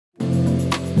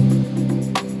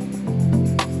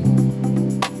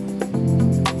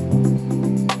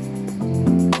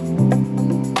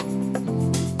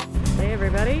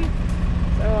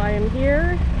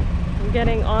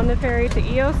getting on the ferry to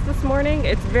Ios this morning.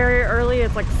 It's very early,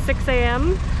 it's like 6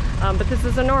 a.m. But this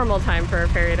is a normal time for a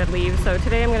ferry to leave. So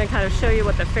today I'm going to kind of show you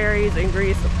what the ferries in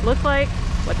Greece look like,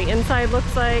 what the inside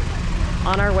looks like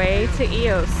on our way to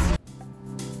Ios.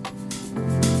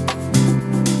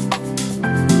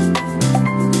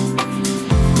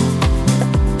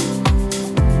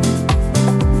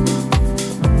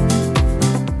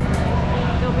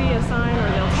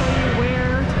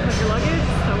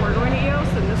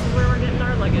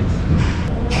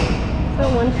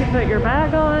 Once you put your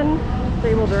bag on,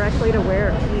 they will direct you to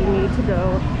where you need to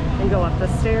go and go up the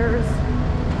stairs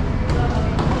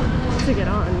to get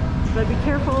on. But be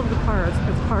careful of the cars,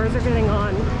 because cars are getting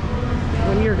on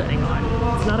when you're getting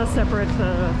on. It's not a separate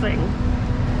thing.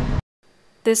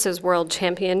 This is World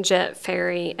Champion Jet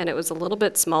Ferry, and it was a little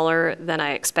bit smaller than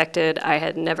I expected. I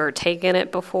had never taken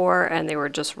it before, and they were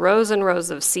just rows and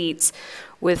rows of seats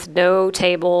with no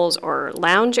tables or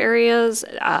lounge areas.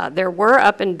 There were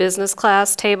up in business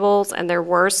class tables, and there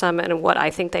were some in what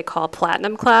I think they call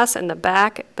platinum class in the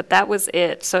back, but that was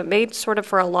it. So it made sort of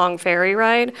for a long ferry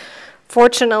ride.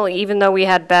 Fortunately, even though we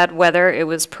had bad weather, it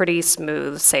was pretty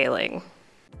smooth sailing.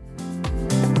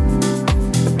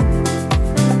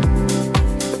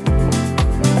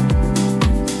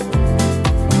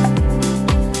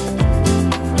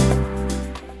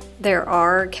 There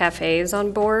are cafes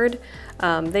on board.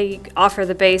 They offer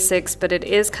the basics, but it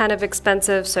is kind of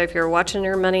expensive, so if you're watching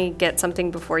your money, get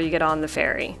something before you get on the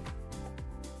ferry.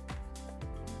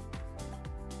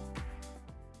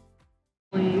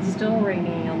 It's still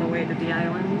raining on the way to the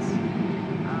islands,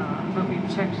 but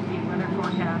we've checked the weather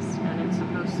forecast and it's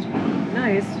supposed to be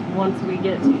nice once we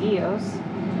get to Ios.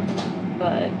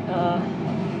 But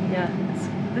yeah,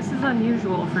 this is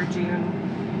unusual for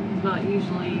June. It's not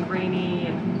usually rainy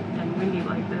and windy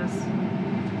like this.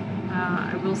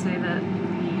 I will say that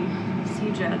the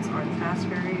SeaJets are the fast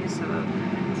ferries, so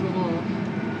it's a little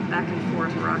back and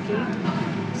forth rocky.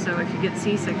 So if you get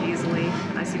seasick easily,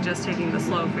 I suggest taking the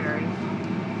slow ferry.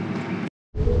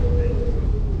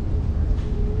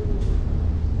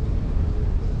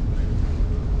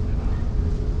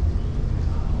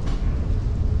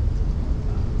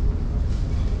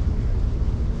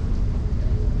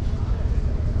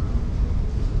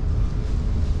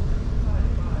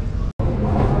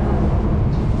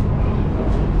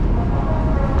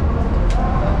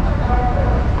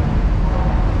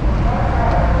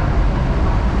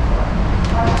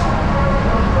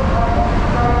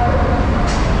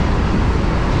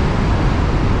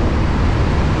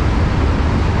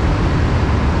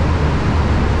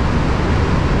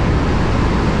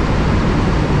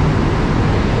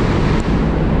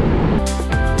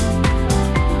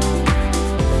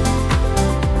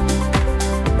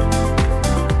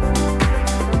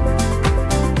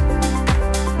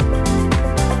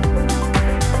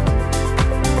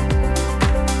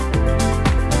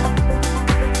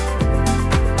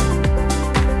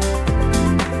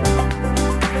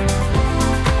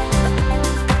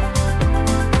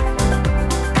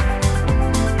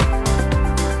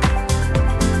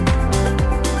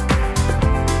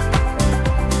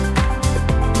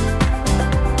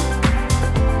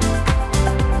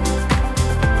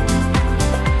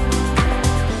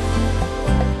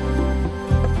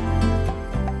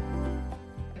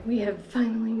 We have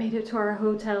finally made it to our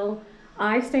hotel.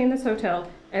 I stay in this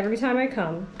hotel every time I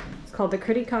come. It's called the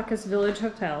Kritikakis Village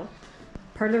Hotel.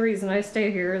 Part of the reason I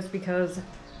stay here is because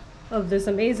of this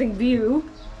amazing view.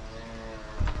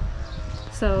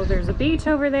 So there's a beach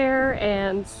over there,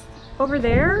 and over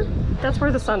there, that's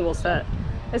where the sun will set.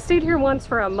 I stayed here once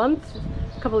for a month,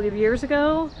 a couple of years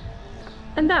ago,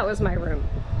 and that was my room.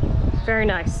 Very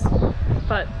nice.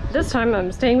 But this time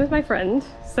I'm staying with my friend,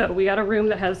 so we got a room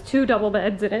that has 2 double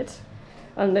beds in it,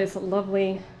 and this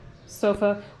lovely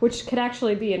sofa, which could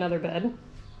actually be another bed.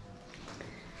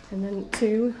 And then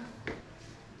 2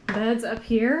 beds up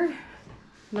here,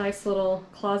 nice little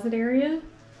closet area,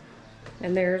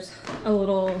 and there's a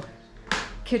little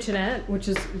kitchenette, which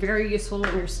is very useful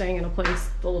when you're staying in a place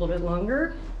a little bit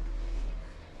longer,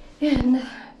 and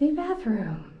the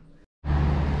bathroom.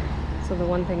 So the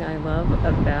one thing I love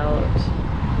about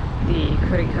the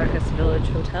Kritikakis Village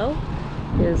Hotel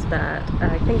is that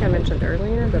I think I mentioned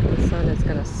earlier that the sun is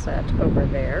going to set over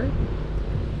there,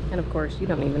 and of course you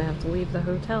don't even have to leave the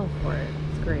hotel for it.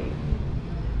 It's great.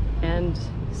 And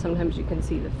sometimes you can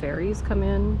see the ferries come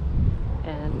in,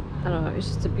 and I don't know, it's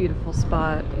just a beautiful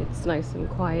spot. It's nice and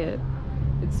quiet.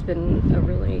 It's been a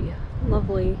really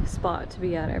lovely spot to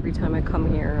be at every time I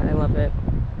come here. I love it.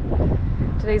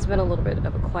 Today's been a little bit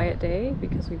of a quiet day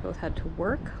because we both had to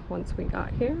work once we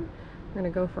got here. We're gonna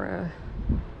go for a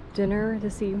dinner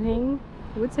this evening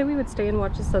I would say we would stay and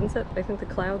watch the sunset, but I think the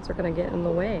clouds are going to get in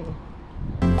the way.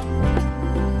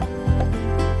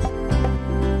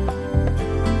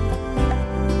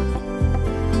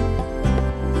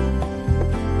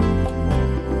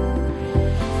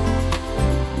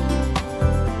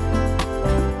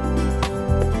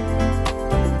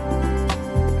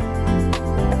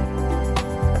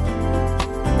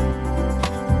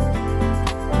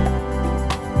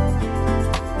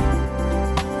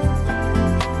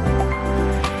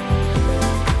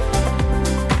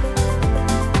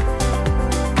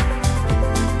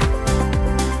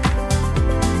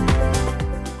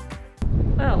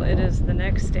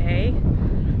 Day.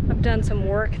 I've done some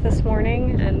work this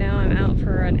morning and now I'm out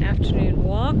for an afternoon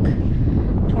walk.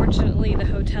 Fortunately, the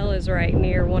hotel is right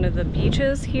near one of the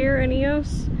beaches here in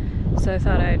Ios, so I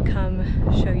thought I'd come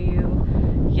show you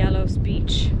Yalos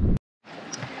Beach.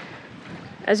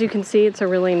 As you can see, it's a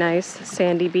really nice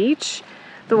sandy beach.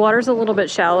 The water's a little bit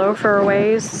shallow for a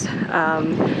ways,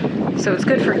 so it's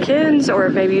good for kids, or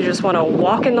maybe you just want to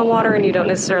walk in the water and you don't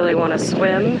necessarily want to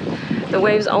swim. The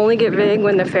waves only get big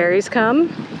when the ferries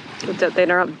come. They're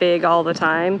not big all the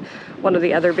time. One of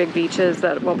the other big beaches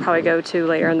that we'll probably go to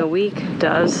later in the week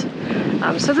does.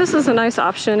 So this is a nice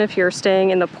option if you're staying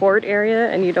in the port area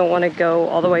and you don't want to go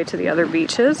all the way to the other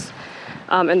beaches.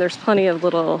 And there's plenty of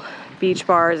little beach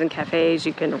bars and cafes.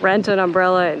 You can rent an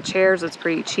umbrella and chairs. It's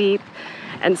pretty cheap.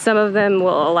 And some of them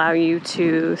will allow you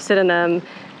to sit in them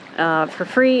for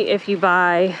free. If you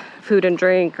buy food and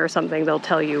drink or something, they'll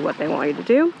tell you what they want you to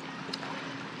do.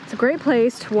 It's a great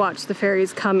place to watch the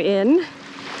ferries come in.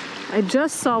 I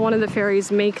just saw one of the ferries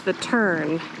make the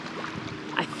turn,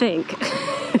 I think.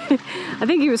 I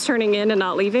think he was turning in and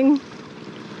not leaving,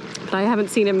 but I haven't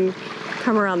seen him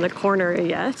come around the corner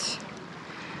yet.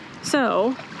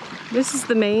 So this is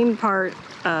the main part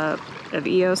of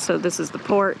Ios, so this is the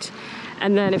port.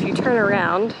 And then if you turn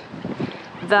around,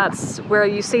 that's where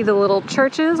you see the little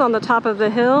churches on the top of the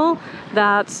hill.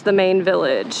 That's the main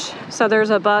village. So there's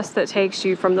a bus that takes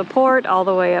you from the port all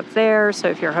the way up there. So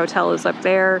if your hotel is up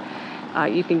there,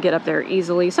 you can get up there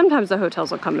easily. Sometimes the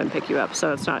hotels will come and pick you up,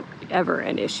 so it's not ever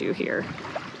an issue here.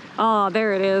 Oh,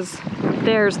 there it is.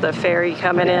 There's the ferry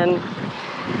coming in.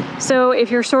 So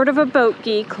if you're sort of a boat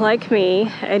geek like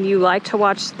me and you like to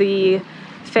watch the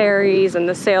ferries and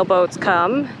the sailboats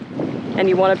come, and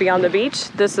you want to be on the beach,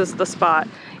 this is the spot.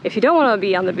 If you don't want to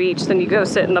be on the beach, then you go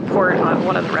sit in the port on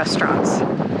one of the restaurants.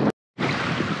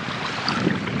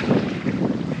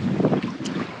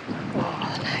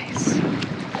 Oh, nice.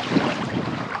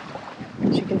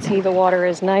 As you can see, the water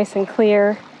is nice and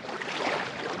clear.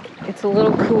 It's a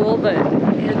little cool, but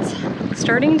it's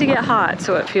starting to get hot,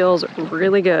 so it feels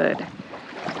really good.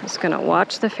 I'm just gonna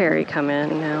watch the ferry come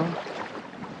in now.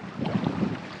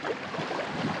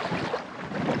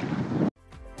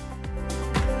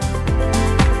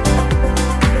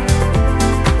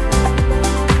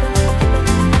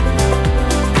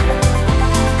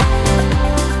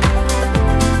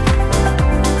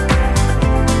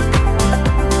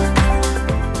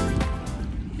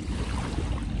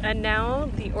 And now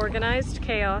the organized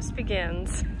chaos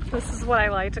begins. This is what I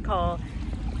like to call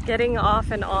getting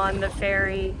off and on the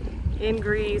ferry in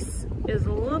Greece is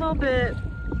a little bit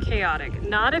chaotic.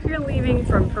 Not if you're leaving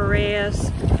from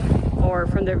Piraeus or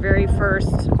from the very first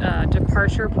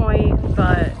departure point,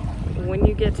 but when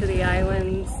you get to the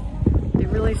islands, they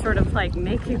really sort of like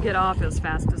make you get off as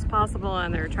fast as possible,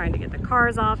 and they're trying to get the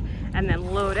cars off and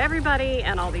then load everybody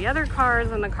and all the other cars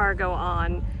in the cargo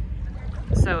on.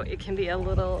 So it can be a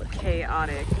little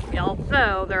chaotic,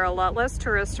 although there are a lot less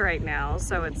tourists right now,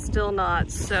 so it's still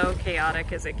not so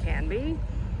chaotic as it can be.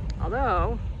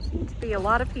 Although, there seems to be a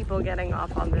lot of people getting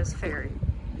off on this ferry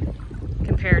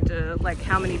compared to like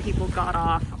how many people got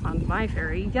off on my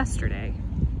ferry yesterday.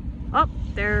 Oh,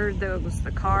 there was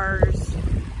the cars.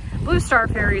 Blue Star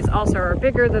ferries also are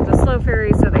bigger than the slow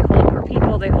ferries, so they hold more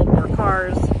people, they hold more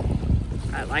cars.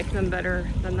 I like them better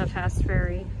than the fast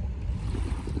ferry.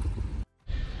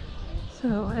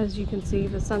 So as you can see,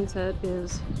 the sunset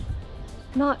is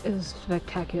not as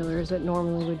spectacular as it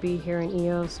normally would be here in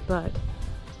Ios, but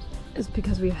it's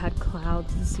because we've had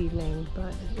clouds this evening,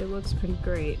 but it looks pretty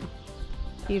great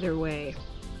either way.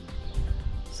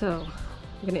 So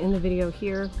I'm gonna end the video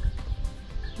here,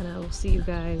 and I will see you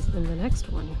guys in the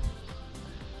next one.